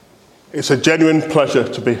It's a genuine pleasure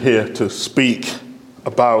to be here to speak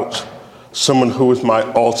about someone who is my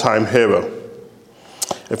all-time hero.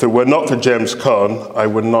 If it were not for James Cone, I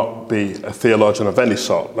would not be a theologian of any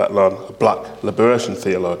sort, let alone a black liberation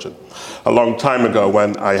theologian. A long time ago,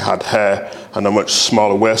 when I had hair and a much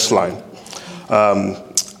smaller waistline, I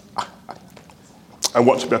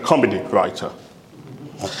wanted to be a comedy writer.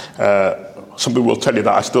 Some people will tell you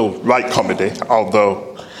that I still write comedy, although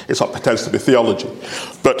it pretends to be theology.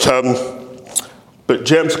 But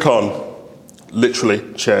James Cone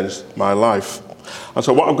literally changed my life. And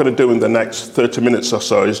so what I'm going to do in the next 30 minutes or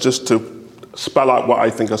so is just to spell out what I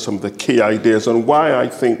think are some of the key ideas and why I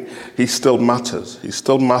think he still matters. He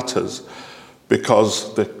still matters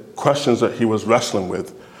because the questions that he was wrestling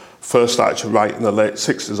with first started right in the late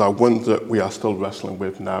 60s are ones that we are still wrestling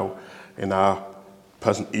with now in our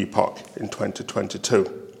present epoch in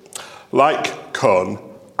 2022. Like Cone,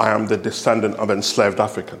 I am the descendant of enslaved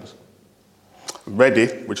Africans. Reddy,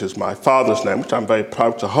 which is my father's name, which I'm very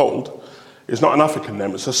proud to hold, is not an African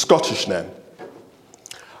name, it's a Scottish name.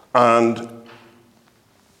 And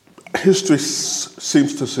history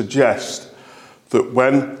seems to suggest that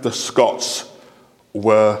when the Scots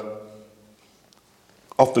were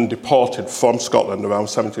often deported from Scotland around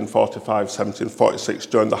 1745, 1746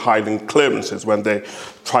 during the Highland clearances when they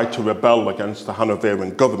tried to rebel against the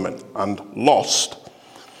Hanoverian government and lost,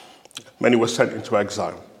 many were sent into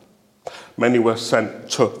exile. Many were sent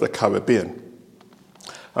to the Caribbean.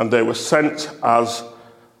 And they were sent as,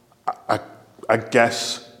 I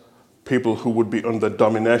guess, people who would be under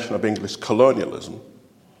domination of English colonialism,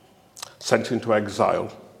 sent into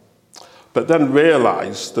exile, but then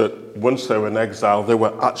realized that once they were in exile, they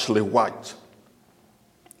were actually white.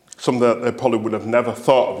 Something that they probably would have never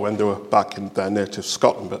thought of when they were back in their native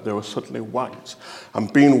Scotland, but they were suddenly white.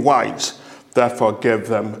 And being white, therefore, gave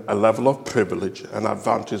them a level of privilege and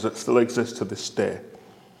advantage that still exists to this day,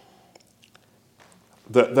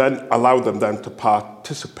 that then allowed them then to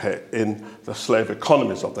participate in the slave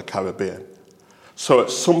economies of the Caribbean. So at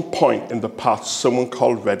some point in the past, someone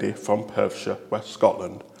called Reddy from Perthshire, West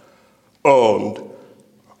Scotland, owned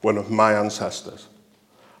one of my ancestors,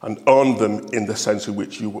 and owned them in the sense in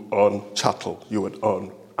which you would own chattel, you would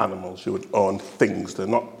own animals, you would own things. They're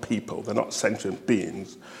not people, they're not sentient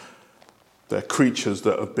beings. They're creatures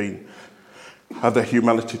that have their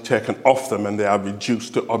humanity taken off them and they are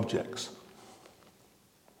reduced to objects.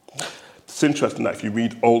 It's interesting that if you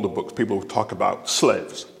read older books, people will talk about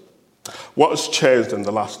slaves. What has changed in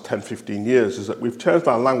the last 10, 15 years is that we've changed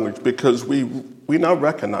our language because we now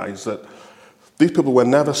recognize that these people were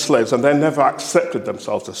never slaves and they never accepted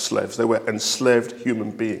themselves as slaves. They were enslaved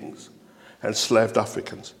human beings, enslaved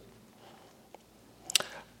Africans.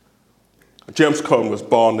 James Cone was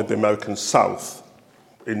born in the American South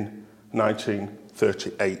in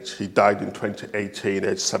 1938. He died in 2018,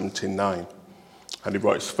 aged 79. And he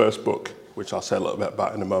wrote his first book, which I'll say a little bit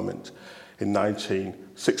about in a moment, in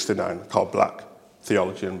 1969, called Black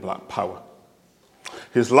Theology and Black Power.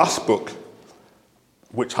 His last book,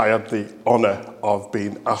 which I had the honour of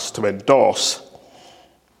being asked to endorse,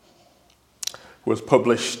 was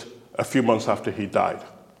published a few months after he died,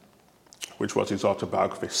 which was his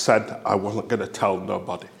autobiography, Said I Wasn't Going to Tell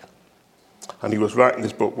Nobody. And he was writing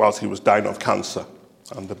this book whilst he was dying of cancer,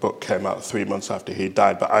 and the book came out 3 months after he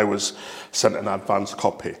died, but I was sent an advance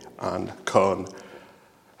copy, and Cone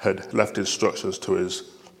had left instructions to his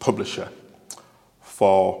publisher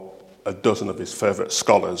for a dozen of his favourite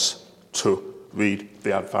scholars to read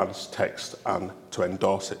the advanced text and to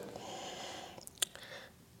endorse it.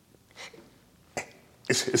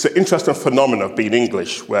 It's an interesting phenomenon of being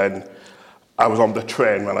English when I was on the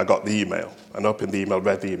train when I got the email, and opened the email,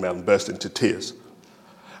 read the email, and burst into tears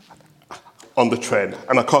on the train.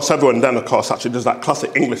 And of course, everyone then, actually does that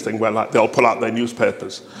classic English thing where they all pull out their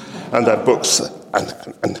newspapers and their books, and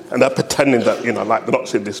they're pretending that, they're not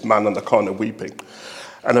seeing this man on the corner weeping.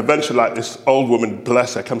 And eventually, this old woman,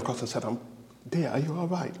 bless her, came across and said, "Dear, are you all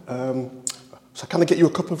right? So can I get you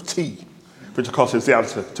a cup of tea?" Which, of course, is the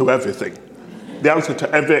answer to everything. The answer to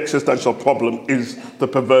every existential problem is the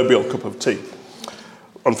proverbial cup of tea.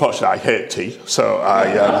 Unfortunately, I hate tea, so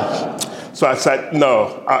I said,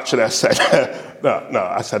 no, actually, I said,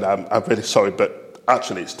 I'm really sorry, but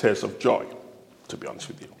actually it's tears of joy, to be honest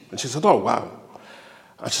with you. And she said, oh, wow.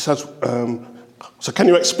 And she says, so can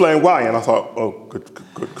you explain why? And I thought, oh,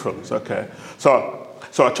 good crumbs, okay. So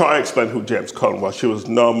I tried to explain who James Cone was. She was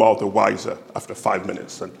no more the wiser after 5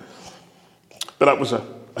 minutes. But that was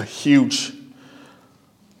a huge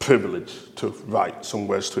privilege to write some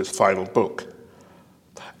words to his final book.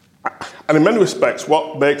 And in many respects,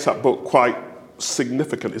 what makes that book quite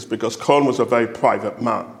significant is because Cone was a very private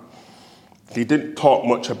man. He didn't talk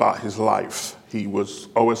much about his life. He was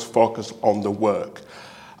always focused on the work.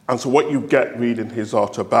 And so what you get reading his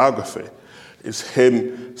autobiography is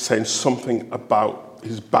him saying something about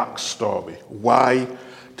his backstory. Why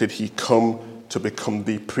did he come to become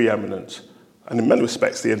the preeminent, and in many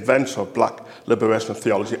respects, the inventor of black liberation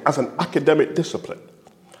theology as an academic discipline?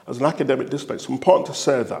 As an academic discipline, it's important to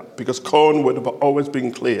say that, because Cone would have always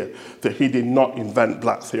been clear that he did not invent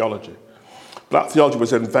black theology. Black theology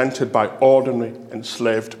was invented by ordinary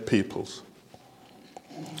enslaved peoples.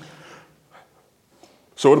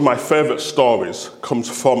 So one of my favorite stories comes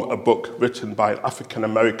from a book written by an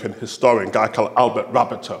African-American historian, a guy called Albert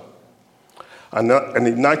Rabateau. And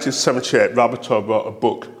in 1978, Rabateau wrote a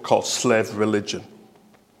book called Slave Religion.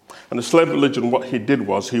 And the slave religion, what he did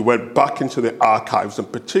was he went back into the archives, and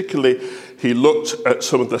particularly he looked at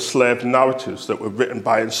some of the slave narratives that were written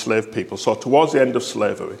by enslaved people. So towards the end of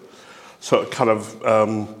slavery, so kind of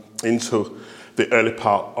into the early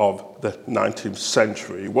part of the 19th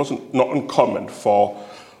century, it wasn't not uncommon for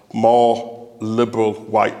more liberal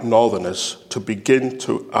white northerners to begin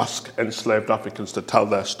to ask enslaved Africans to tell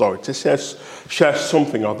their story, to share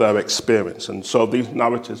something of their experience. And so these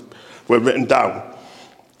narratives were written down,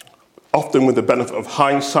 often with the benefit of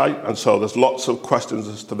hindsight, and so there's lots of questions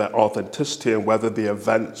as to their authenticity and whether the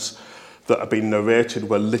events that are being narrated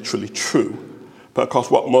were literally true. But of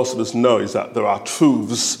course, what most of us know is that there are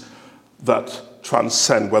truths that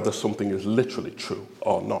transcend whether something is literally true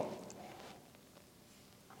or not.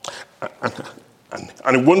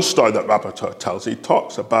 And in one story that Rabateau tells, he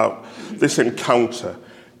talks about this encounter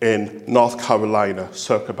in North Carolina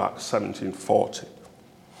circa about 1740.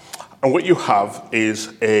 And what you have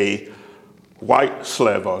is a white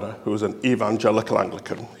slave owner who is an evangelical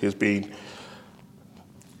Anglican. He's been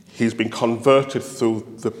converted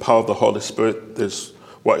through the power of the Holy Spirit. There's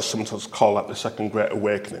what is sometimes called like the Second Great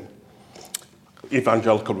Awakening.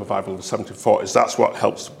 Evangelical revival in the 1740s, that's what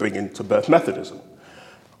helps bring into birth Methodism,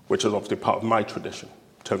 which is obviously part of my tradition,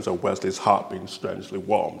 in terms of Wesley's heart being strangely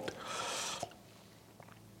warmed.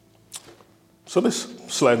 So this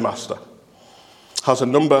slave master has a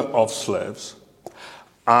number of slaves,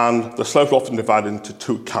 and the slaves were often divided into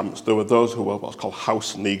two camps. There were those who were what's called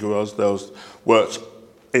house Negroes. Those worked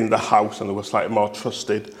in the house and they were slightly more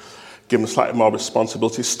trusted, given slightly more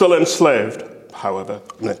responsibility, still enslaved, however.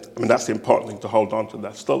 I mean, that's the important thing to hold on to.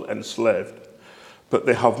 They're still enslaved, but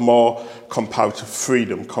they have more comparative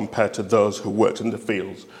freedom compared to those who worked in the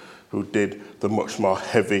fields, who did the much more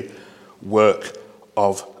heavy work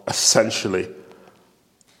of essentially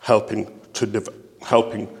helping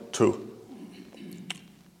to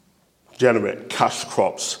generate cash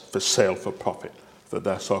crops for sale for profit for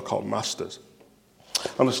their so-called masters.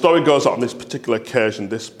 And the story goes on this particular occasion,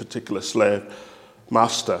 this particular slave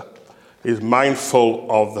master is mindful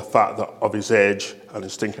of the fact that of his age, and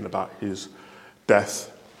is thinking about his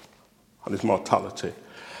death and his mortality,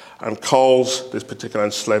 and calls this particular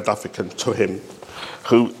enslaved African to him,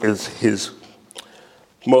 who is his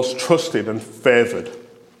most trusted and favoured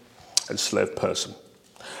enslaved person,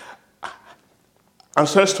 and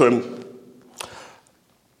says to him,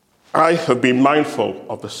 I have been mindful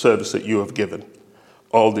of the service that you have given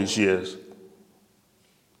all these years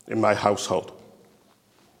in my household.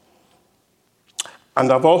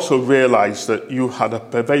 And I've also realized that you had a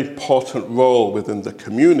very important role within the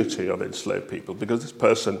community of enslaved people, because this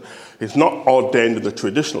person is not ordained in the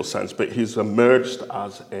traditional sense, but he's emerged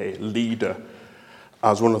as a leader,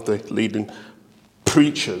 as one of the leading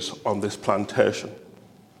preachers on this plantation.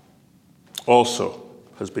 Also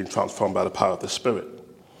has been transformed by the power of the Spirit.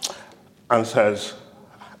 And says,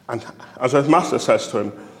 and as his master says to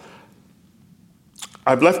him,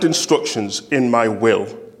 I've left instructions in my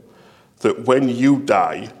will that when you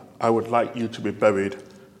die, I would like you to be buried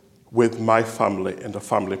with my family in the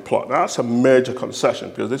family plot. Now, that's a major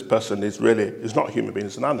concession, because this person is not a human being,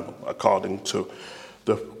 he's an animal, according to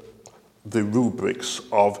the rubrics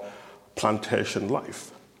of plantation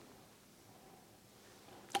life.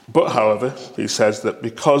 But, however, he says that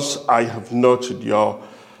because I have noted your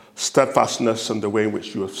steadfastness and the way in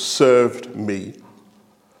which you have served me,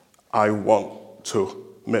 I want to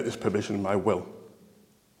make this provision in my will.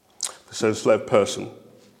 This enslaved person,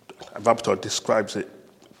 Rabateau describes it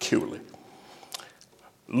acutely,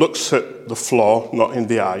 looks at the floor, not in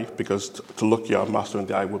the eye, because to look your master in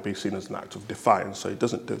the eye would be seen as an act of defiance, so he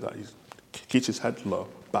doesn't do that. He keeps his head low,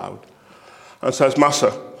 bowed, and says,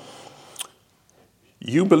 Master,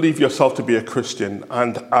 you believe yourself to be a Christian,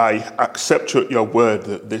 and I accept your word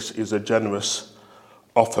that this is a generous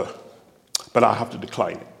offer, but I have to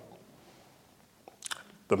decline it.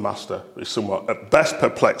 The master is somewhat, at best,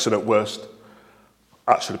 perplexed and at worst,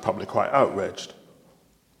 actually probably quite outraged.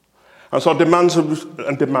 And so demands a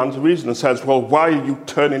reason and says, well, why are you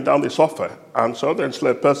turning down this offer? And so the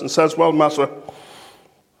enslaved person says, well, Master,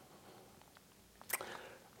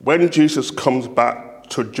 when Jesus comes back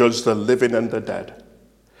to judge the living and the dead,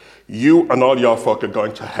 you and all your folk are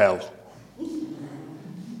going to hell.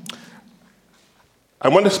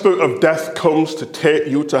 And when the spirit of death comes to take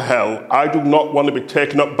you to hell, I do not want to be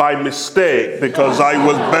taken up by mistake because I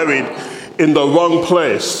was buried in the wrong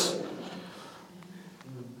place.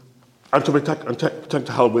 And to be taken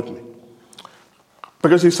to hell with me.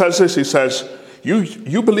 Because he says this, he says,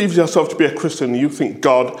 you believe yourself to be a Christian and you think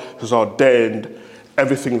God has ordained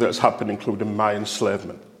everything that's happened, including my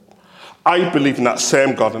enslavement. I believe in that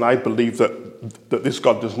same God, and I believe that this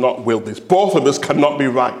God does not will this. Both of us cannot be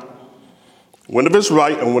right. One of us is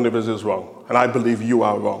right and one of us is wrong. And I believe you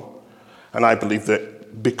are wrong. And I believe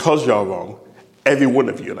that because you're wrong, every one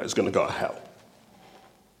of you is going to go to hell.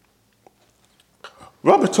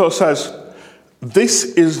 Roberto says, this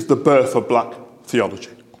is the birth of black theology.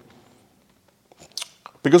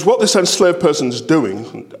 Because what this enslaved person is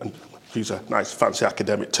doing, and he's a nice fancy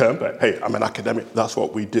academic term, but hey, I'm an academic, that's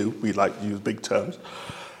what we do. We like to use big terms.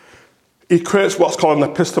 He creates what's called an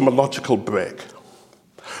epistemological break.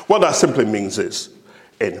 What that simply means is,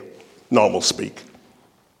 in normal speak,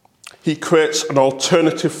 he creates an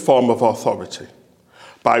alternative form of authority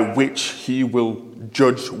by which he will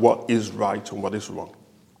judge what is right and what is wrong.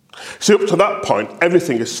 See, up to that point,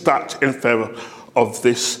 everything is stacked in favor of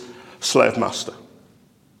this slave master.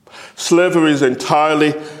 Slavery is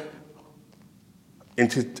entirely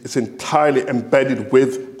embedded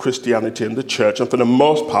with Christianity in the church, and for the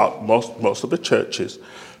most part, most of the churches,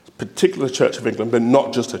 particularly the Church of England, but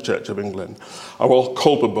not just the Church of England, are all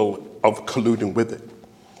culpable of colluding with it.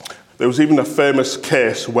 There was even a famous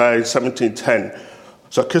case where in 1710,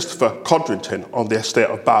 Sir Christopher Codrington on the estate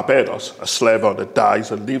of Barbados, a slave owner,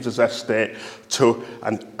 dies and leaves his estate to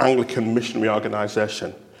an Anglican missionary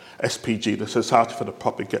organisation, SPG, the Society for the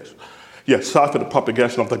Propagation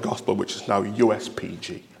of the Gospel, which is now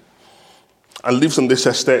USPG, and lives on this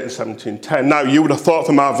estate in 1710. Now, you would have thought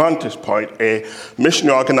from our vantage point, a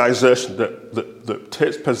missionary organisation that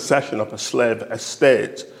takes possession of a slave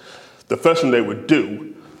estate, the first thing they would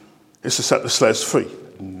do is to set the slaves free.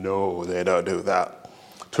 No, they don't do that.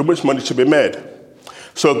 Too much money to be made.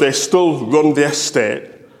 So they still run the estate,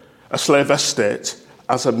 a slave estate,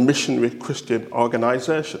 as a missionary Christian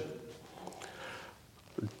organisation.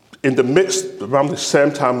 In the midst, around the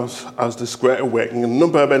same time as this Great Awakening, a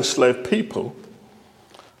number of enslaved people,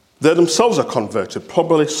 they themselves are converted,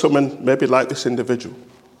 probably someone maybe like this individual.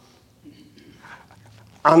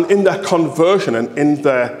 And in their conversion and in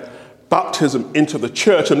their baptism into the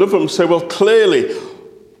church, and of them say, well, clearly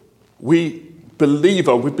we believe,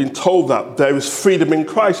 or we've been told that there is freedom in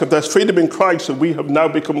Christ. If there's freedom in Christ and we have now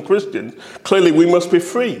become Christians, clearly we must be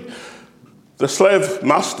free. The slave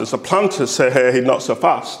masters, the planters say, hey, not so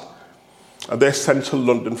fast. And they're sent to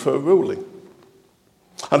London for a ruling.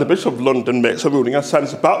 And the Bishop of London makes a ruling and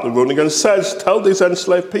sends back the ruling and says, tell these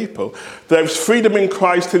enslaved people, there is freedom in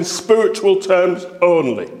Christ in spiritual terms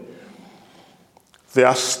only. They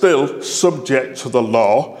are still subject to the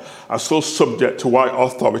law, are still subject to white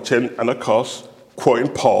authority, and of course,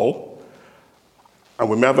 quoting Paul, and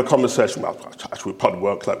we may have a conversation, well, actually we probably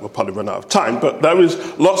won't, we'll probably run out of time, but there is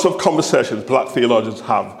lots of conversations black theologians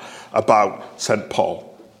have about St. Paul.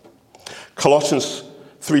 Colossians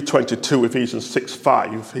 3:22, Ephesians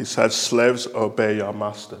 6:5, he says, slaves, obey your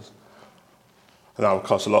masters. And now, of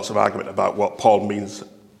course, there's lots of argument about what Paul means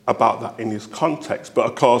about that in his context, but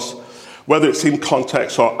of course, whether it's in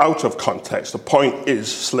context or out of context, the point is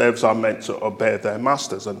slaves are meant to obey their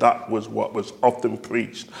masters, and that was what was often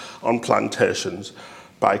preached on plantations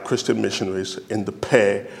by Christian missionaries in the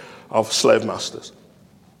pay of slave masters.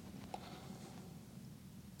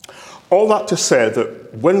 All that to say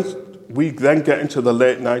that when we then get into the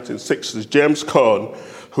late 1960s, James Cone,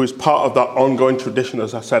 who is part of that ongoing tradition,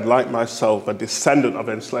 as I said, like myself, a descendant of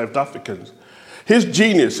enslaved Africans, his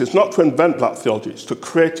genius is not to invent black theology, it's to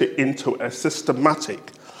create it into a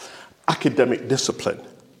systematic academic discipline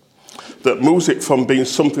that moves it from being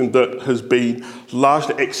something that has been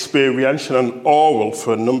largely experiential and oral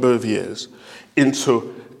for a number of years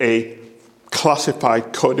into a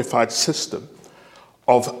classified, codified system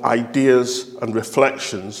of ideas and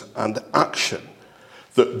reflections and action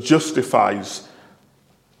that justifies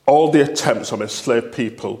all the attempts of enslaved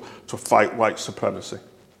people to fight white supremacy.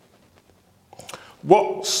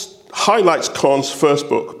 What highlights Cone's first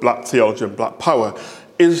book, Black Theology and Black Power,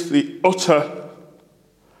 is the utter,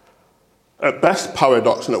 at best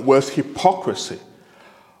paradox and at worst hypocrisy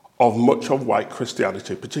of much of white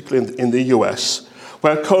Christianity, particularly in the US,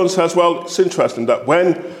 where Cohen says, well, it's interesting that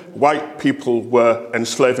when white people were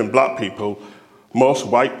enslaving black people, most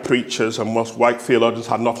white preachers and most white theologians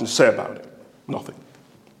had nothing to say about it. Nothing.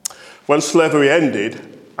 When slavery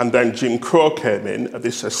ended and then Jim Crow came in,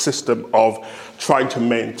 this is a system of trying to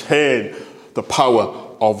maintain the power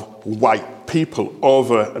of white people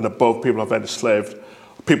over and above people of enslaved,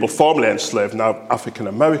 people formerly enslaved, now African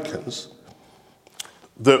Americans,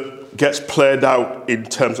 that gets played out in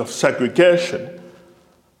terms of segregation.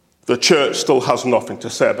 The church still has nothing to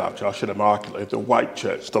say about it. I should have marked it. The white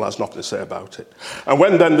church still has nothing to say about it. And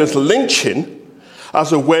when then there's lynching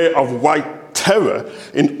as a way of white terror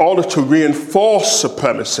in order to reinforce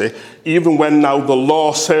supremacy, even when now the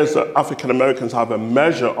law says that African Americans have a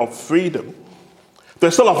measure of freedom,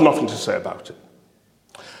 they still have nothing to say about it.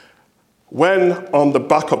 When, on the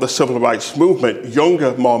back of the civil rights movement,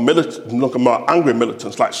 younger, more angry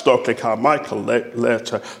militants like Stokely Carmichael,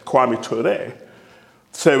 later Kwame Ture,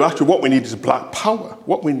 say, actually, what we need is black power.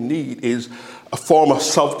 What we need is a form of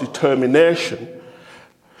self-determination.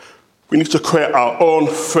 We need to create our own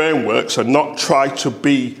frameworks and not try to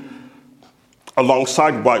be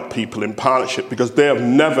alongside white people in partnership, because they have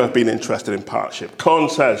never been interested in partnership. Cohen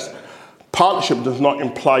says, partnership does not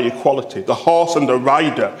imply equality. The horse and the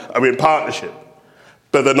rider are in partnership,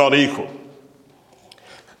 but they're not equal.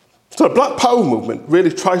 So the Black Power movement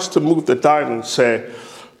really tries to move the dial and say,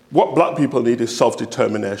 what black people need is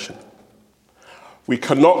self-determination. We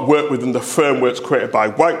cannot work within the frameworks created by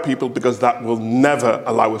white people because that will never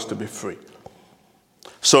allow us to be free.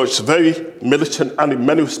 So it's very militant, and in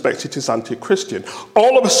many respects it is anti-Christian.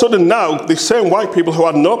 All of a sudden now, the same white people who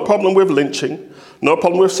had no problem with lynching, no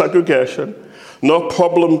problem with segregation, no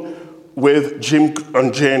problem with Jim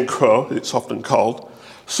and Jane Crow, it's often called,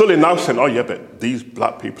 suddenly now saying, oh yeah, but these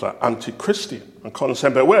black people are anti-Christian. And Cohen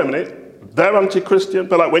saying, but wait a minute, they're anti-Christian,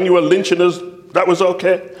 but like when you were lynching us, that was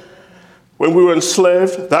okay. When we were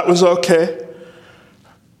enslaved, that was okay.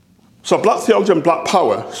 So Black Theology and Black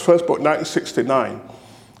Power, his first book, 1969,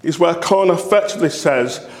 is where Cohen effectively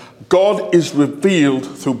says, God is revealed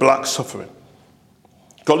through black suffering.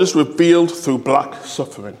 God is revealed through black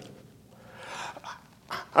suffering.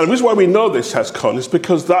 And the reason why we know this, says Cohen, is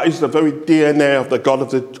because that is the very DNA of the God of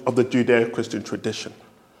the Judeo-Christian tradition.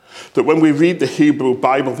 That when we read the Hebrew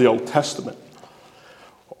Bible, the Old Testament,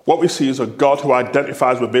 what we see is a God who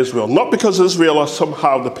identifies with Israel, not because Israel are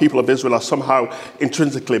somehow, the people of Israel are somehow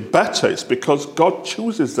intrinsically better. It's because God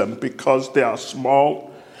chooses them because they are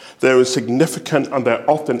small, they're insignificant, and they're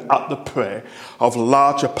often at the prey of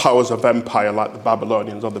larger powers of empire like the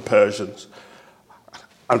Babylonians or the Persians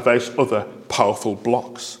and various other powerful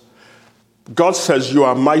blocs. God says, you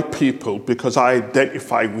are my people because I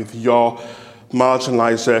identify with your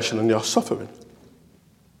marginalization and your suffering.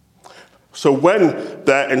 So when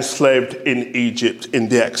they're enslaved in Egypt in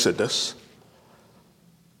the Exodus,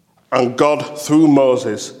 and God, through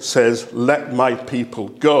Moses, says, let my people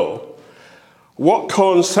go, what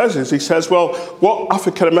Cohen says is, he says, well, what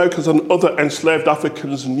African Americans and other enslaved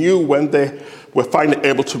Africans knew when they were finally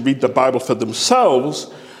able to read the Bible for themselves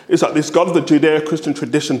is that this God of the Judeo-Christian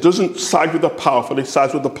tradition doesn't side with the powerful, he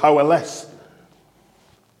sides with the powerless.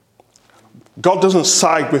 God doesn't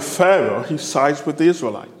side with Pharaoh, he sides with the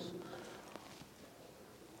Israelites.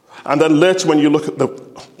 And then later when you look at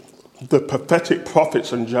the prophetic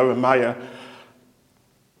prophets in Jeremiah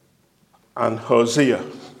and Hosea,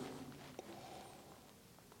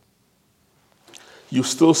 you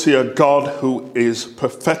still see a God who is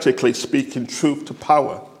prophetically speaking truth to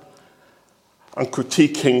power and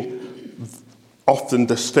critiquing often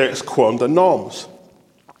the status quo and the norms.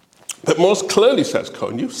 But most clearly, says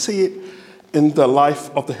Cohen, you see it in the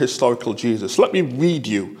life of the historical Jesus. Let me read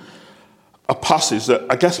you a passage that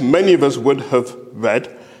I guess many of us would have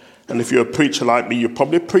read, and if you're a preacher like me, you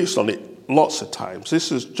probably preached on it lots of times.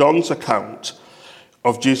 This is John's account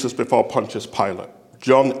of Jesus before Pontius Pilate,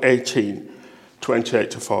 John 18,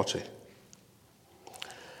 28 to 40.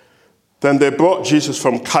 Then they brought Jesus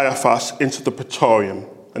from Caiaphas into the praetorium,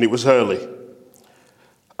 and it was early.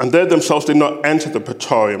 And they themselves did not enter the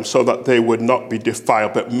praetorium so that they would not be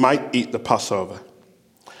defiled, but might eat the Passover.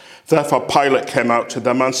 Therefore Pilate came out to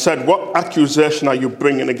them and said, what accusation are you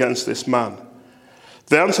bringing against this man?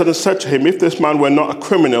 They answered and said to him, if this man were not a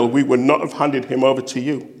criminal, we would not have handed him over to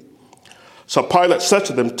you. So Pilate said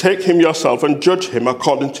to them, take him yourself and judge him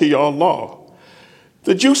according to your law.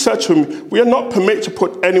 The Jews said to him, we are not permitted to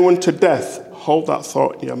put anyone to death. Hold that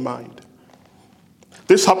thought in your mind.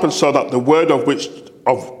 This happened so that the word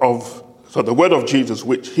of Jesus,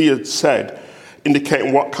 which he had said,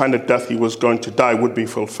 indicating what kind of death he was going to die, would be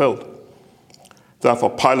fulfilled.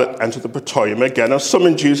 Therefore Pilate entered the praetorium again and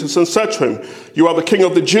summoned Jesus and said to him, "You are the king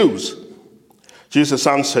of the Jews." Jesus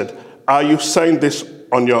answered, "Are you saying this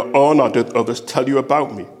on your own, or did others tell you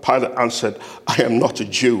about me?" Pilate answered, "I am not a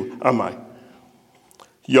Jew, am I?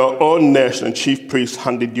 Your own nation and chief priests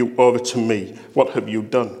handed you over to me. What have you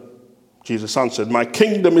done?" Jesus answered, "My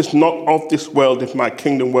kingdom is not of this world. If my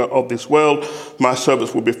kingdom were of this world, my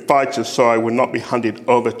servants would be fighting, so I would not be handed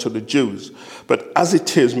over to the Jews. But as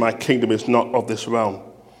it is, my kingdom is not of this realm."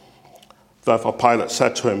 Therefore Pilate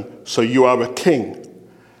said to him, "So you are a king?"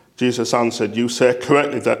 Jesus answered, "You say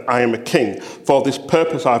correctly that I am a king. For this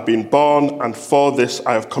purpose I have been born, and for this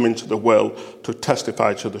I have come into the world, to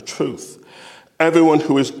testify to the truth. Everyone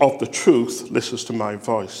who is of the truth listens to my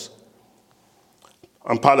voice."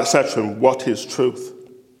 And Pilate said to him, "What is truth?"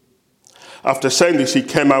 After saying this, he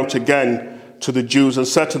came out again to the Jews and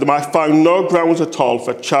said to them, "I found no grounds at all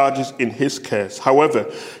for charges in his case. However,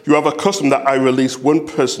 you have a custom that I release one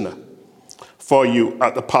prisoner for you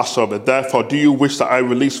at the Passover. Therefore, do you wish that I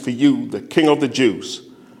release for you the king of the Jews?"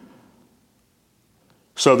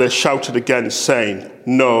 So they shouted again, saying,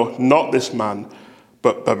 "No, not this man,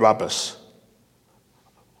 but Barabbas."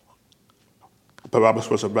 Barabbas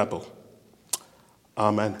was a rebel.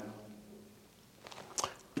 Amen.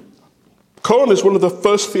 Cohen is one of the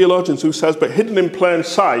first theologians who says, but hidden in plain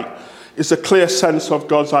sight is a clear sense of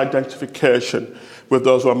God's identification with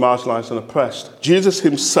those who are marginalized and oppressed. Jesus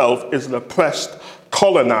himself is an oppressed,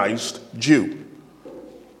 colonized Jew.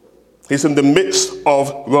 He's in the midst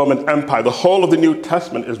of Roman Empire. The whole of the New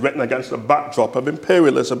Testament is written against the backdrop of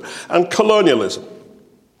imperialism and colonialism.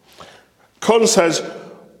 Cohen says,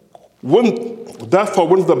 therefore,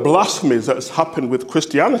 one of the blasphemies that has happened with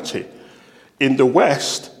Christianity in the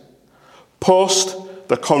West post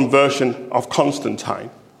the conversion of Constantine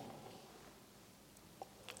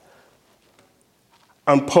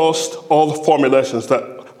and post all the formulations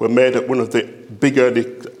that were made at one of the big early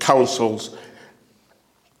councils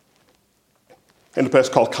in a place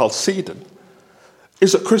called Chalcedon,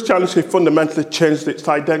 is that Christianity fundamentally changed its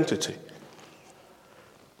identity.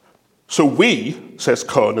 So we, says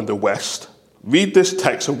Cohen in the West, read this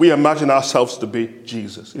text and we imagine ourselves to be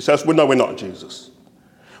Jesus. He says, well, no, we're not Jesus.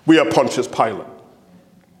 We are Pontius Pilate.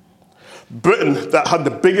 Britain, that had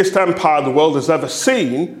the biggest empire the world has ever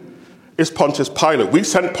seen, is Pontius Pilate. We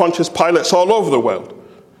sent Pontius Pilates all over the world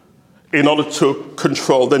in order to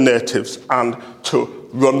control the natives and to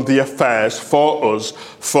run the affairs for us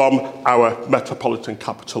from our metropolitan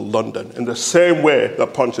capital, London, in the same way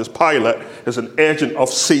that Pontius Pilate is an agent of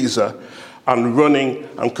Caesar and running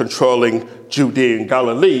and controlling Judea and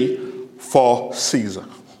Galilee for Caesar.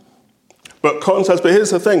 But Cohen says, but here's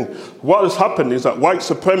the thing. What has happened is that white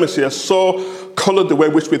supremacy has so colored the way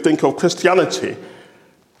in which we think of Christianity.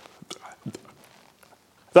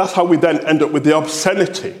 That's how we then end up with the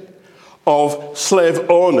obscenity of slave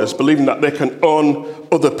owners believing that they can own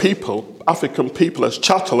other people, African people, as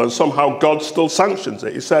chattel, and somehow God still sanctions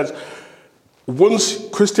it. He says, once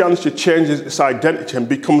Christianity changes its identity and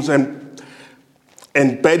becomes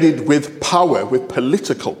embedded with power, with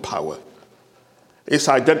political power, its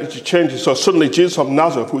identity changes. So suddenly Jesus of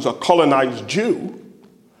Nazareth, who's a colonized Jew,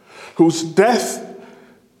 whose death,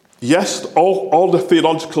 yes, all the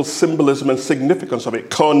theological symbolism and significance of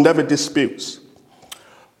it, Cohen never disputes.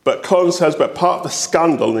 But Cohen says, but part of the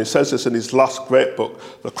scandal, and he says this in his last great book,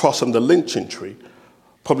 The Cross and the Lynching Tree,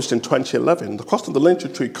 published in 2011, The Cross and the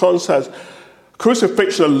Lynching Tree, Cohen says,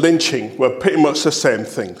 crucifixion and lynching were pretty much the same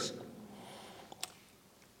things.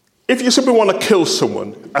 If you simply want to kill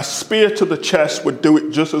someone, a spear to the chest would do it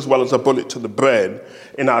just as well as a bullet to the brain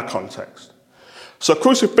in our context. So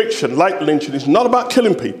crucifixion, like lynching, is not about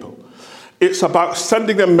killing people. It's about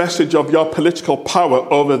sending a message of your political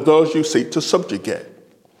power over those you seek to subjugate.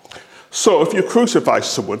 So if you crucify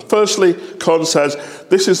someone, firstly, Cohen says,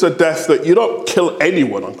 this is a death that you don't kill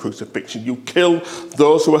anyone on crucifixion. You kill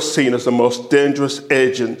those who are seen as the most dangerous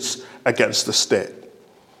agents against the state.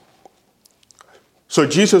 So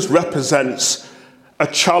Jesus represents a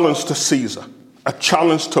challenge to Caesar, a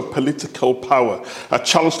challenge to political power, a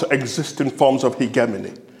challenge to existing forms of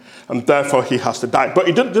hegemony. And therefore he has to die. But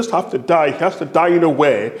he doesn't just have to die, he has to die in a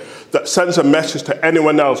way that sends a message to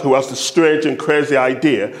anyone else who has the strange and crazy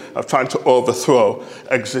idea of trying to overthrow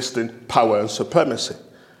existing power and supremacy.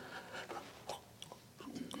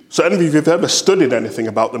 So any of you who've ever studied anything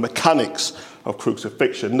about the mechanics of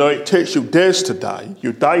crucifixion, know it takes you days to die.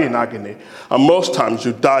 You die in agony. And most times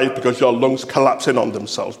you die because your lungs collapse in on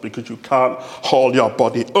themselves because you can't haul your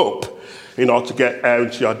body up in order to get air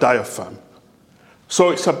into your diaphragm.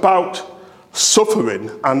 So it's about suffering,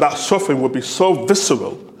 and that suffering will be so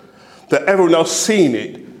visceral that everyone else seeing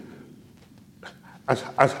it as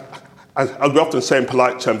we often say in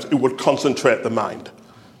polite terms, it would concentrate the mind.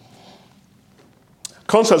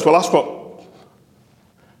 Cohn says, well,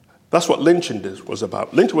 that's what lynching was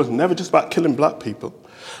about. Lynching was never just about killing black people.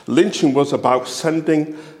 Lynching was about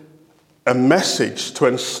sending a message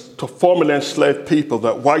to formerly enslaved people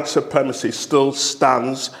that white supremacy still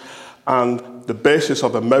stands, and the basis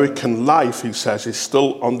of American life, he says, is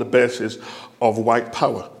still on the basis of white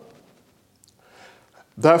power.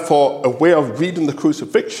 Therefore, a way of reading the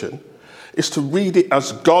crucifixion is to read it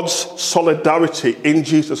as God's solidarity in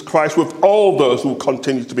Jesus Christ with all those who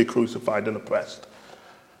continue to be crucified and oppressed.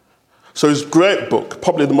 So his great book,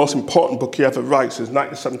 probably the most important book he ever writes, is a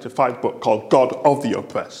 1975 book called God of the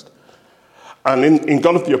Oppressed. And in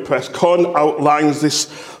God of the Oppressed, Cohn outlines this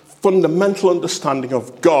fundamental understanding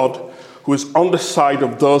of God who is on the side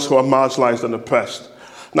of those who are marginalized and oppressed.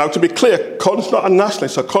 Now, to be clear, Cohn's not a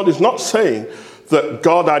nationalist, so Cohn is not saying that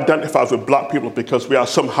God identifies with black people because we are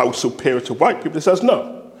somehow superior to white people. He says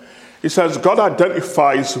no. He says God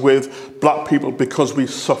identifies with black people because we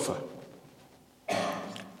suffer.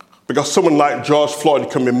 Because someone like George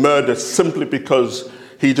Floyd can be murdered simply because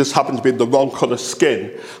he just happened to be the wrong colour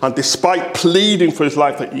skin. And despite pleading for his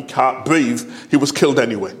life that he can't breathe, he was killed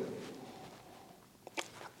anyway.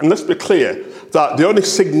 And let's be clear that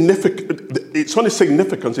its only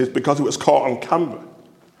significance is because it was caught on camera.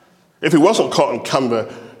 If it wasn't caught on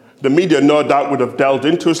camera, the media no doubt would have delved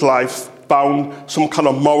into his life, found some kind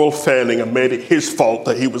of moral failing and made it his fault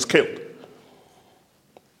that he was killed.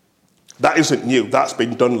 That isn't new. That's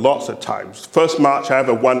been done lots of times. First march I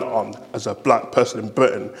ever went on as a black person in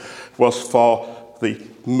Britain was for the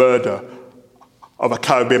murder of a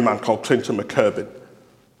Caribbean man called Clinton McKervin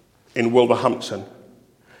in Wolverhampton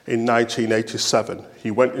in 1987. He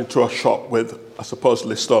went into a shop with a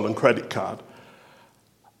supposedly stolen credit card,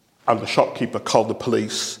 and the shopkeeper called the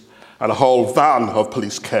police, and a whole van of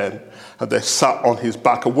police came, and they sat on his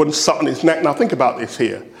back, and one sat on his neck. Now think about this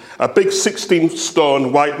here. A big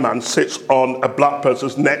 16-stone white man sits on a black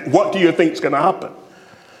person's neck. What do you think is going to happen?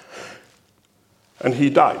 And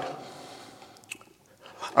he died.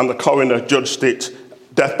 And the coroner judged it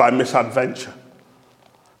death by misadventure.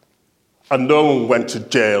 And no one went to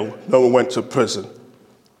jail, no one went to prison.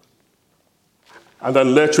 And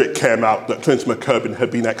then later it came out that Clinton McKervin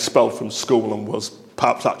had been expelled from school and was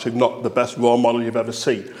perhaps actually not the best role model you've ever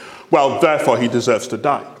seen. Well, therefore he deserves to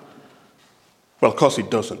die. Well, of course he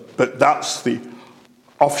doesn't, but that's the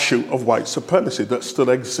offshoot of white supremacy that still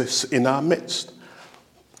exists in our midst.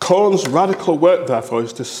 Cohn's radical work, therefore,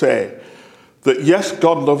 is to say that yes,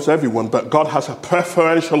 God loves everyone, but God has a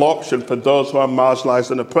preferential option for those who are marginalized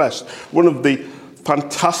and oppressed. One of the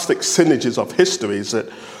fantastic synergies of history is that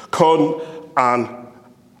Cohn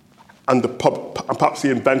and perhaps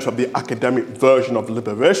the inventor of the academic version of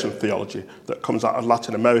liberation theology that comes out of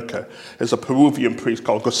Latin America is a Peruvian priest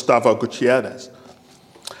called Gustavo Gutierrez.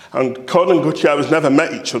 And Cohn and Gutierrez never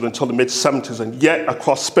met each other until the mid-70s, and yet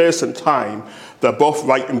across space and time, they're both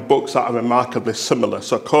writing books that are remarkably similar.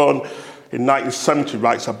 So Cohn, in 1970,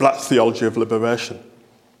 writes A Black Theology of Liberation.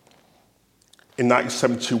 In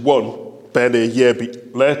 1971, barely a year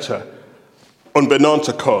later, unbeknown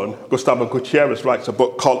to Cohn, Gustavo Gutierrez writes a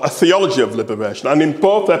book called A Theology of Liberation. And in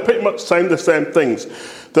both, they're pretty much saying the same things.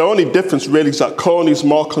 The only difference really is that Cohn is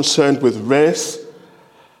more concerned with race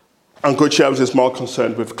and Gutierrez is more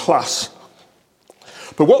concerned with class.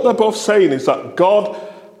 But what they're both saying is that God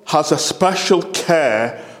has a special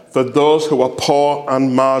care for those who are poor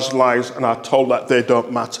and marginalized and are told that they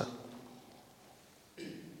don't matter.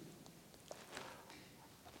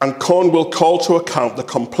 And Cohn will call to account the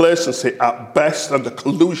complacency at best and the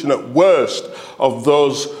collusion at worst of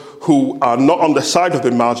those who are not on the side of the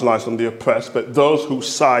marginalized and the oppressed, but those who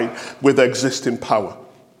side with existing power.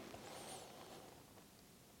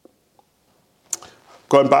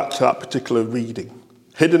 Going back to that particular reading,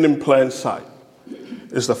 hidden in plain sight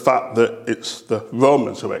is the fact that it's the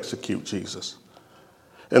Romans who execute Jesus.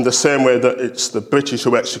 In the same way that it's the British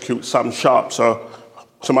who execute Sam Sharp. So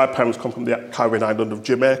my parents come from the Caribbean island of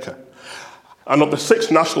Jamaica. And of the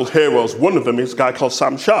 6 national heroes, one of them is a guy called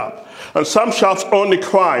Sam Sharp. And Sam Sharp's only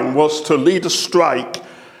crime was to lead a strike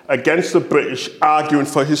against the British, arguing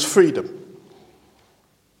for his freedom.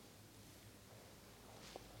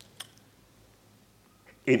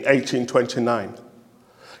 In 1829.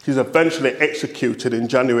 He's eventually executed in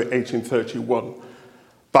January 1831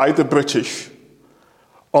 by the British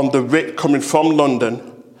on the writ coming from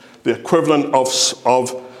London, the equivalent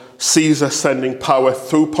of Caesar sending power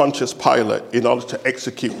through Pontius Pilate in order to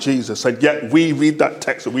execute Jesus. And yet we read that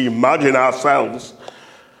text and we imagine ourselves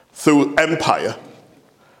through empire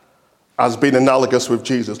as being analogous with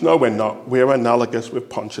Jesus. No, we're not. We're analogous with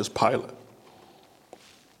Pontius Pilate.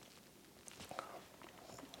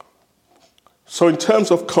 So in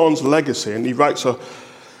terms of Cohn's legacy, and he writes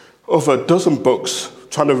over a dozen books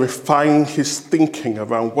trying to refine his thinking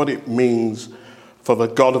around what it means for the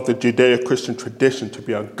God of the Judeo-Christian tradition to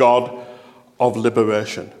be a God of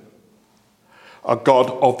liberation, a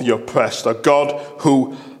God of the oppressed, a God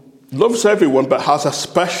who loves everyone but has a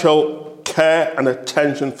special care and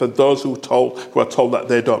attention for those who are told that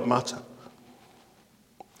they don't matter.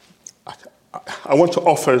 I want to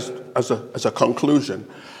offer as a conclusion,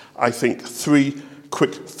 I think, 3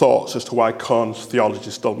 quick thoughts as to why Cohn's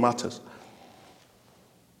theology still matters.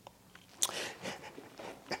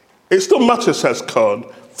 It still matters, says Cohn,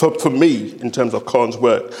 for me, in terms of Cohn's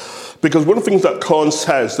work, because one of the things that Cohn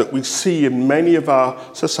says that we see in many of our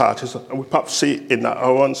societies, and we perhaps see it in our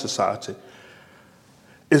own society,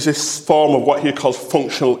 is this form of what he calls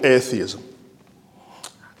functional atheism.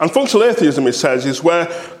 And functional atheism, he says, is where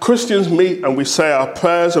Christians meet and we say our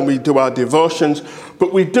prayers and we do our devotions,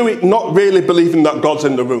 but we do it not really believing that God's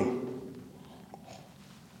in the room.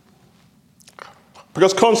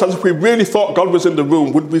 Because Cohn says if we really thought God was in the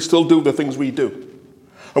room, would we still do the things we do?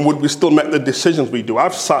 And would we still make the decisions we do?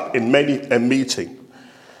 I've sat in many a meeting.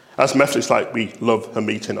 As Methodists, like, we love a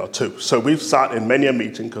meeting or two. So we've sat in many a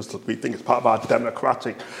meeting because we think it's part of our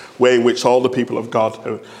democratic way in which all the people of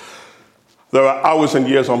God... There are hours and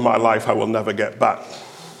years on my life I will never get back.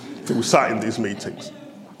 We sat in these meetings.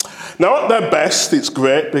 Now, at their best, it's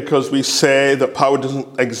great because we say that power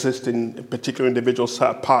doesn't exist in a particular individual set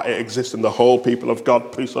apart. It exists in the whole people of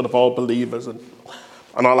God, priesthood of all believers, and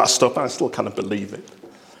all that stuff. And I still kind of believe it.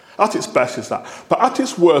 At its best is that. But at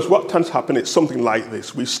its worst, what tends to happen, it's something like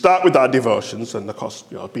this. We start with our devotions, and of course,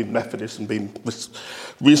 being Methodist and being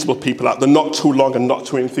reasonable people, they're not too long and not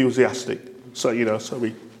too enthusiastic. So,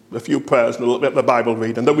 a few prayers and a little bit of the Bible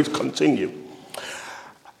read, and then we continue.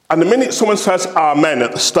 And the minute someone says amen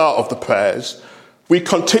at the start of the prayers, we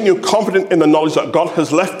continue confident in the knowledge that God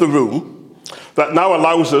has left the room, that now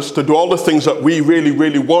allows us to do all the things that we really,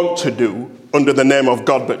 really want to do under the name of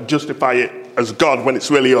God, but justify it as God when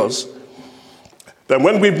it's really us. Then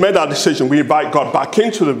when we've made our decision, we invite God back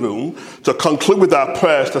into the room to conclude with our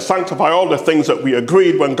prayers, to sanctify all the things that we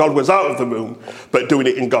agreed when God was out of the room, but doing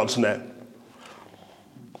it in God's name.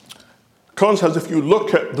 Cohn says if you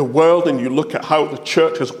look at the world and you look at how the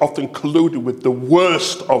church has often colluded with the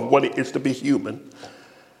worst of what it is to be human,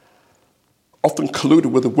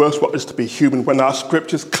 when our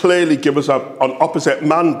scriptures clearly give us an opposite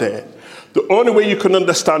mandate, the only way you can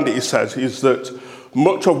understand it, he says, is that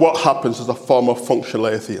much of what happens is a form of functional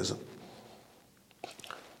atheism.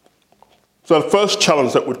 So the first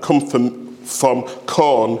challenge that would come from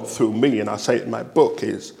Cohn through me, and I say it in my book,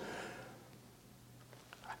 is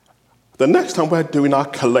the next time we're doing our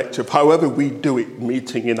collective, however we do it,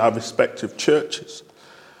 meeting in our respective churches,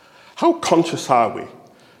 how conscious are we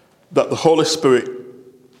that the Holy Spirit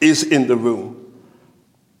is in the room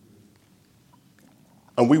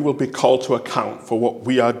and we will be called to account for what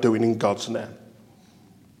we are doing in God's name?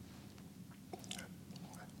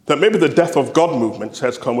 That maybe the Death of God movement,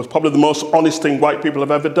 says Cohn, was probably the most honest thing white people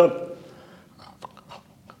have ever done.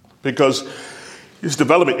 Because its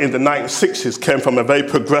development in the 1960s came from a very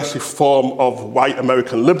progressive form of white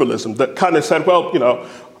American liberalism that kind of said, well,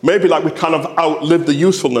 maybe we kind of outlived the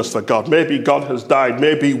usefulness of God. Maybe God has died.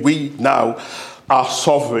 Maybe we now are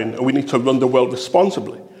sovereign and we need to run the world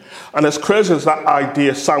responsibly. And as crazy as that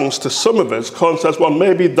idea sounds to some of us, Cohn says, well,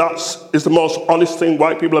 maybe that is the most honest thing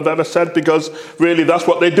white people have ever said because really that's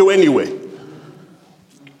what they do anyway.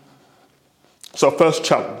 So first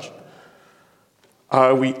challenge.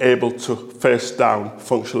 Are we able to face down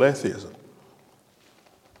functional atheism?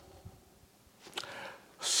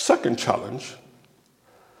 Second challenge,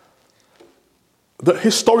 that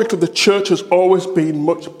historically the church has always been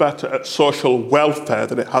much better at social welfare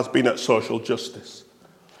than it has been at social justice.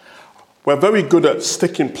 We're very good at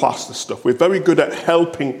sticking plaster stuff. We're very good at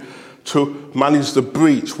helping to manage the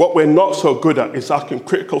breach. What we're not so good at is asking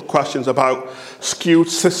critical questions about skewed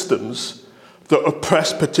systems that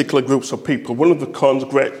oppress particular groups of people. One of the Cohn's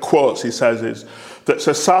great quotes, he says, is that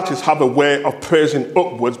societies have a way of praising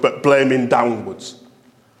upwards but blaming downwards.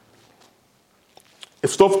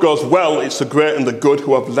 If stuff goes well, it's the great and the good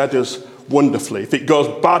who have led us wonderfully. If it goes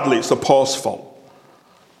badly, it's the poor's fault.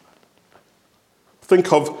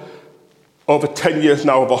 Think of over 10 years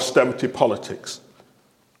now of austerity politics.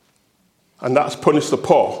 And that's punished the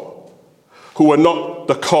poor, who were not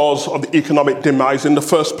the cause of the economic demise in the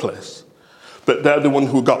first place. But they're the one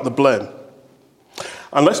who got the blame.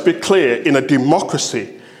 And let's be clear, in a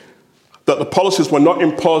democracy, that the policies were not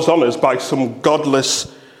imposed on us by some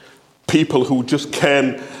godless people who just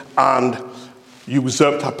came and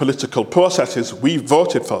usurped our political processes. We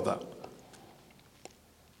voted for that.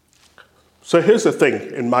 So here's the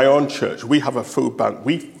thing. In my own church, we have a food bank.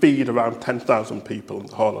 We feed around 10,000 people in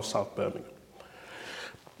the whole of South Birmingham.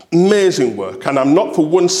 Amazing work. And I'm not for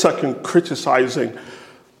 1 second criticizing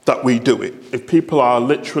that we do it. If people are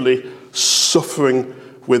literally suffering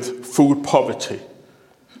with food poverty,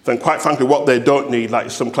 then quite frankly, what they don't need,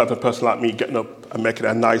 like some clever person like me getting up and making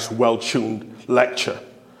a nice, well-tuned lecture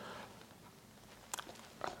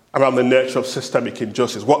around the nature of systemic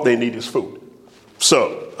injustice, what they need is food.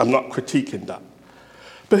 So, I'm not critiquing that.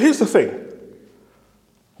 But here's the thing.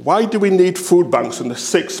 Why do we need food banks in the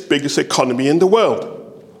 6th biggest economy in the world?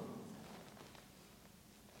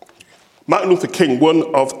 Martin Luther King,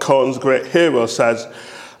 one of Cohen's great heroes, says,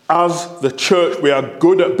 as the church, we are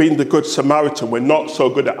good at being the good Samaritan. We're not so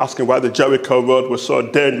good at asking why the Jericho Road was so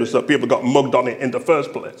dangerous that people got mugged on it in the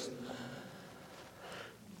first place.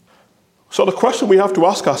 So the question we have to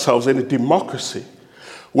ask ourselves in a democracy,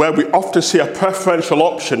 where we often see a preferential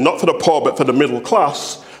option, not for the poor but for the middle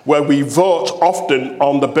class, where we vote often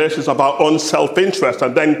on the basis of our own self-interest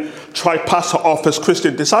and then try to pass it off as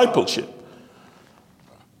Christian discipleship.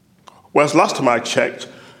 Whereas last time I checked,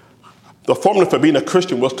 the formula for being a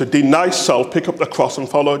Christian was to deny self, pick up the cross and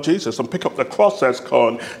follow Jesus. And pick up the cross, says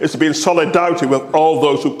Cohen, is to be in solidarity with all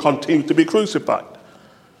those who continue to be crucified,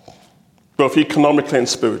 both economically and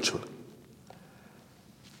spiritually.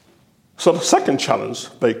 So the second challenge,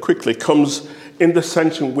 very quickly, comes in the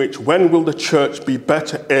sense in which when will the church be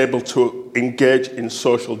better able to engage in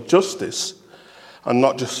social justice and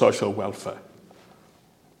not just social welfare?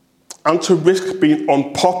 And to risk being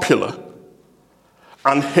unpopular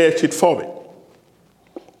and hated for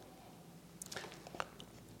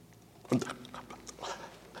it.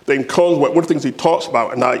 In Cohen's work, one of the things he talks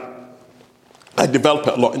about, and I develop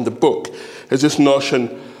it a lot in the book, is this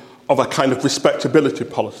notion of a kind of respectability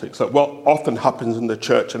politics. That what often happens in the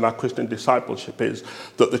church and our Christian discipleship is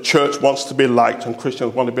that the church wants to be liked and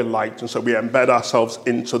Christians want to be liked, and so we embed ourselves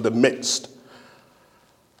into the midst.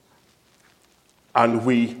 And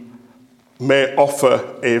we may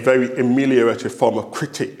offer a very ameliorative form of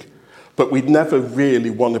critique, but we never really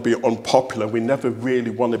want to be unpopular. We never really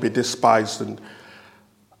want to be despised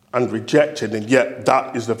and rejected, and yet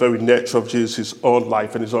that is the very nature of Jesus' own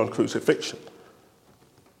life and his own crucifixion.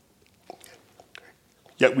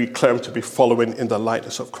 Yet we claim to be following in the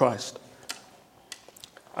likeness of Christ.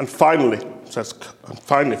 And finally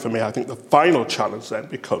for me, I think the final challenge then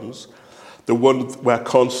becomes the one where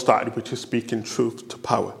Cohen started, which is speaking truth to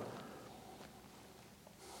power.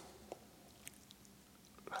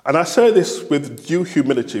 And I say this with due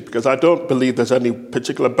humility because I don't believe there's any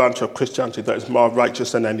particular branch of Christianity that is more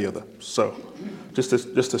righteous than any other. So, just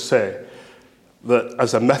to say that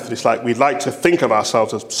as a Methodist, we'd like to think of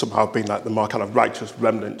ourselves as somehow being like the more kind of righteous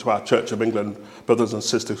remnant to our Church of England brothers and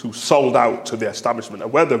sisters who sold out to the establishment.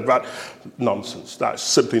 And we're the nonsense. That's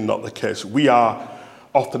simply not the case. We are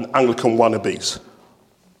often Anglican wannabes.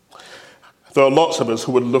 There are lots of us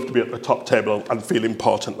who would love to be at the top table and feel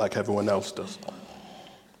important like everyone else does.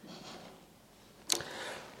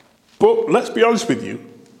 But let's be honest with you,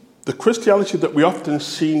 the Christianity that we often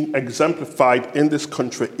see exemplified in this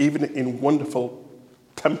country, even in wonderful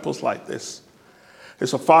temples like this,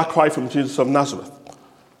 is a far cry from Jesus of Nazareth.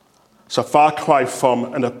 It's a far cry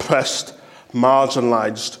from an oppressed,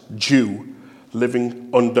 marginalized Jew living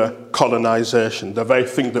under colonization, the very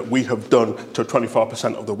thing that we have done to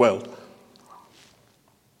 24% of the world.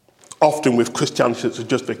 Often with Christianity, it's a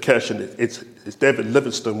justification. It's David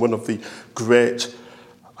Livingstone, one of the great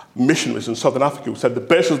missionaries in Southern Africa, who said the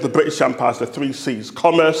basis of the British Empire is the 3 C's: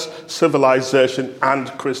 commerce, civilization, and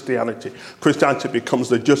Christianity. Christianity becomes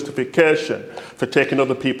the justification for taking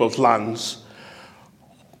other people's lands,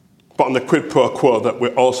 but on the quid pro quo that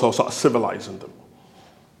we're also sort of civilizing them.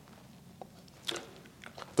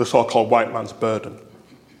 The so-called white man's burden.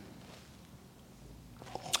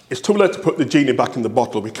 It's too late to put the genie back in the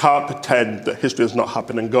bottle. We can't pretend that history has not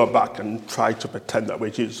happened and go back and try to pretend that we're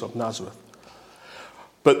Jesus of Nazareth.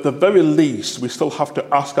 But at the very least, we still have to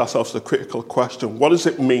ask ourselves the critical question: what does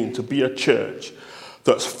it mean to be a church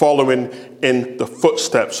that's following in the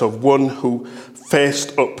footsteps of one who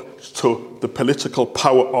faced up to the political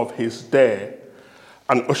power of his day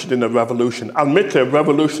and ushered in a revolution? Admittedly, a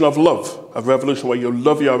revolution of love, a revolution where you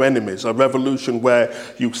love your enemies, a revolution where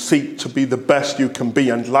you seek to be the best you can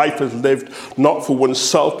be, and life is lived not for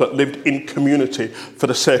oneself, but lived in community for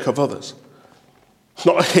the sake of others. It's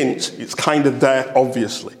not a hint, it's kind of there,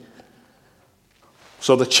 obviously.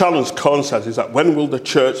 So the challenge Cohen says is that when will the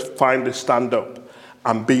church finally stand up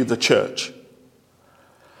and be the church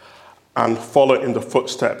and follow in the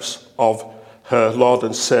footsteps of her Lord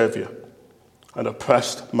and Saviour, an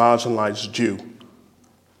oppressed, marginalised Jew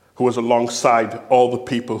who was alongside all the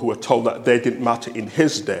people who were told that they didn't matter in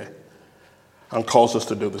his day, and calls us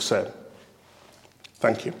to do the same.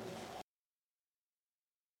 Thank you.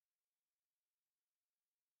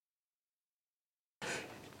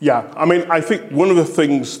 Yeah, I mean, I think one of the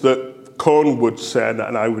things that Cohen would say,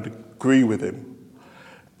 and I would agree with him,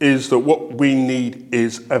 is that what we need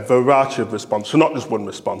is a variety of response. So not just one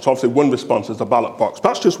response. Obviously, one response is the ballot box.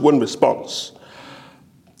 That's just one response.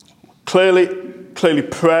 Clearly,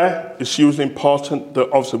 prayer is hugely important. That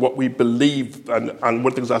obviously what we believe, and one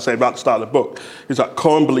of the things I say right at the start of the book, is that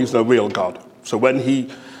Cohen believes in a real God. So when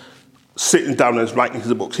he's sitting down and is writing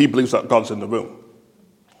his books, he believes that God's in the room.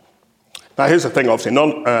 Now, here's the thing, obviously,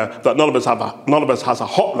 that none of us has a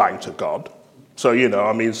hotline to God. So,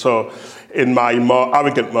 so in my more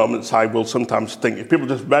arrogant moments, I will sometimes think, if people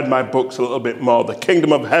just read my books a little bit more, the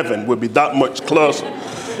kingdom of heaven would be that much closer.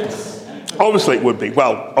 Obviously, it would be.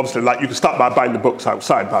 Well, obviously, like, you can start by buying the books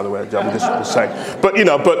outside, by the way, I'm just saying. But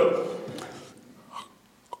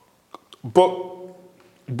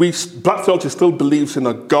Black Theology still believes in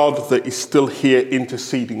a God that is still here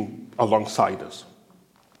interceding alongside us.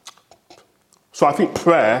 So I think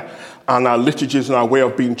prayer and our liturgies and our way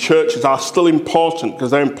of being churches are still important, because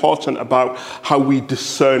they're important about how we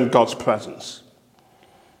discern God's presence.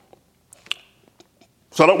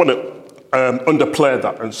 So I don't want to underplay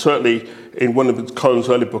that. And certainly in one of Cohen's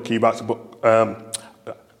early books, he writes a book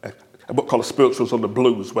called Spirituals and the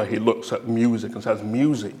Blues, where he looks at music and says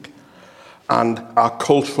music and our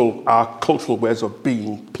cultural ways of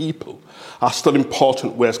being people are still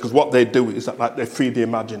important ways, because what they do is that they free the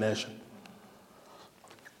imagination.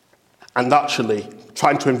 And actually,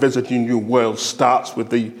 trying to envisage a new world starts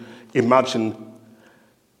with it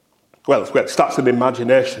starts with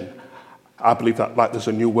imagination. I believe that there's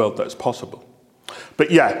a new world that's possible.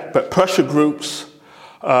 But pressure groups,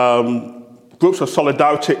 groups of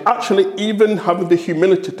solidarity, actually even having the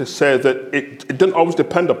humility to say that it doesn't always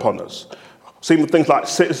depend upon us. Seeing things like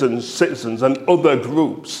citizens and other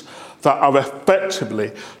groups that are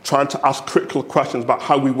effectively trying to ask critical questions about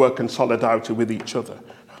how we work in solidarity with each other.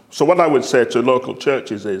 So what I would say to local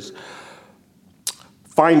churches is,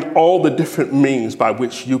 find all the different means by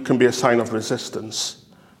which you can be a sign of resistance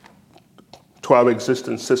to our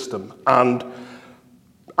existing system. And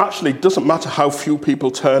actually, it doesn't matter how few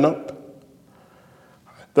people turn up.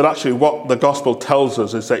 That actually what the gospel tells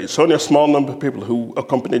us is that it's only a small number of people who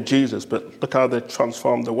accompanied Jesus, but look how they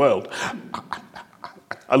transformed the world.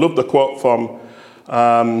 I love the quote from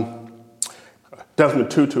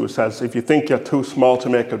Desmond Tutu, who says, if you think you're too small to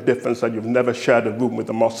make a difference, then you've never shared a room with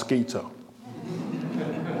a mosquito.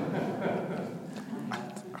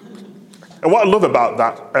 And what I love about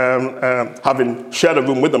that, having shared a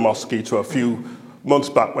room with a mosquito a few months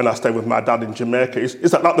back when I stayed with my dad in Jamaica,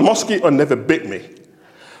 is that the mosquito never bit me,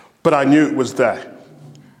 but I knew it was there.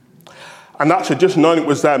 And actually just knowing it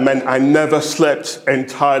was there meant I never slept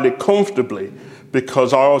entirely comfortably,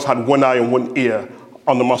 because I always had one eye and one ear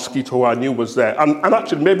on the mosquito I knew was there. And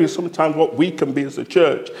actually maybe sometimes what we can be as a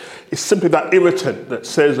church is simply that irritant that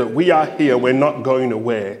says that we are here, we're not going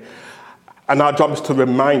away. And our job is to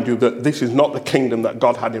remind you that this is not the kingdom that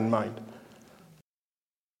God had in mind.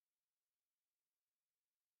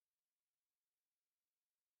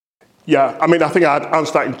 Yeah, I mean, I think I'd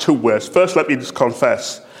answer that in two ways. First, let me just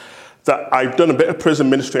confess that I've done a bit of prison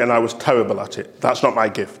ministry and I was terrible at it. That's not my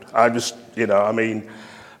gift.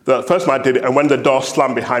 The first time I did it, and when the door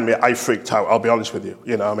slammed behind me, I freaked out, I'll be honest with you.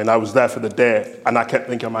 I was there for the day, and I kept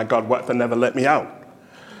thinking, oh my God, what if they never let me out?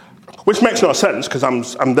 Which makes no sense, because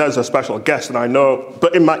I'm there as a special guest, and I know,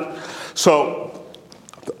 so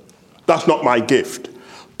that's not my gift.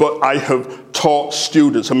 But I have taught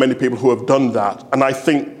students and many people who have done that, and I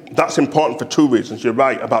think that's important for two reasons. You're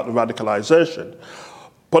right about the radicalization.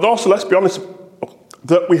 But also, let's be honest,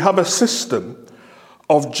 that we have a system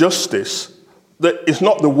of justice that is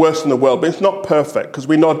not the worst in the world, but it's not perfect, because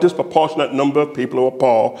we know a disproportionate number of people who are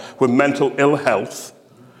poor with mental ill health,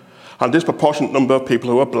 and a disproportionate number of people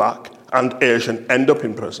who are black and Asian end up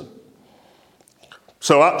in prison.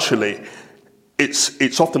 So actually,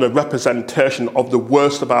 it's often a representation of the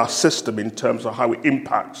worst of our system in terms of how it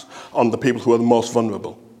impacts on the people who are the most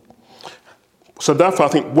vulnerable. So therefore, I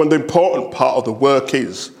think one of the important part of the work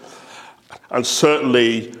is, and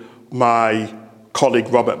certainly my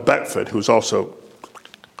colleague Robert Beckford, who's also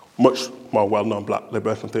much more well-known black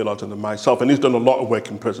liberation theologian than myself, and he's done a lot of work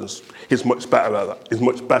in prisons. He's much better at that. He's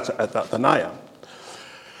much better at that than I am.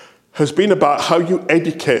 has been about how you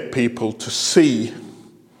educate people to see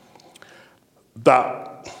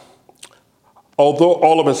that although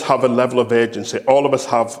all of us have a level of agency, all of us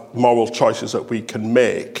have moral choices that we can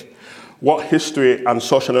make, what history and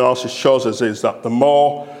social analysis shows us is that the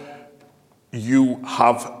more you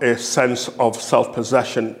have a sense of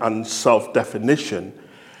self-possession and self-definition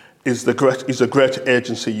is a greater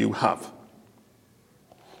agency you have.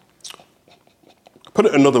 Put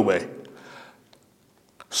it another way.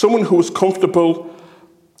 Someone who is comfortable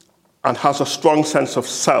and has a strong sense of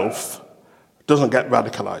self doesn't get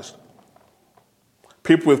radicalized.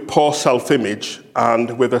 People with poor self-image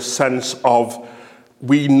and with a sense of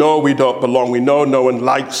we know we don't belong, we know no one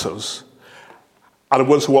likes us, are the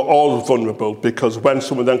ones who are always vulnerable, because when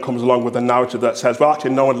someone then comes along with a narrative that says, well,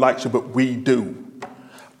 actually no one likes you, but we do,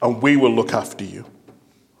 and we will look after you,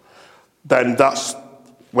 then that's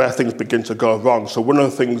where things begin to go wrong. So one of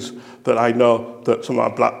the things that I know that some of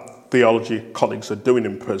our black theology colleagues are doing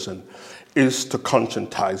in prison is to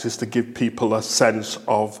conscientize, is to give people a sense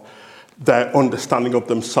of their understanding of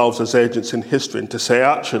themselves as agents in history, and to say,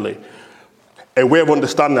 actually, a way of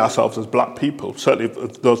understanding ourselves as black people, certainly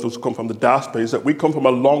those of us who come from the diaspora, is that we come from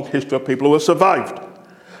a long history of people who have survived.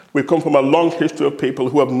 We come from a long history of people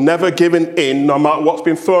who have never given in, no matter what's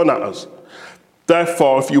been thrown at us.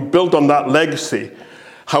 Therefore, if you build on that legacy,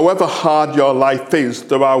 however hard your life is,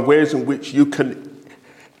 there are ways in which you can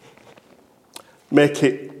make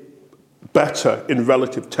it better in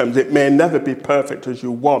relative terms. It may never be perfect as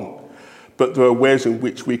you want, but there are ways in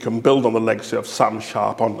which we can build on the legacy of Sam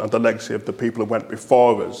Sharp, on the legacy of the people who went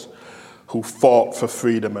before us, who fought for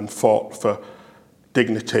freedom and fought for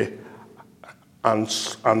dignity and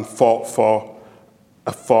fought for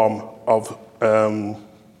a form of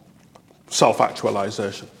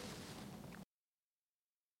self-actualization.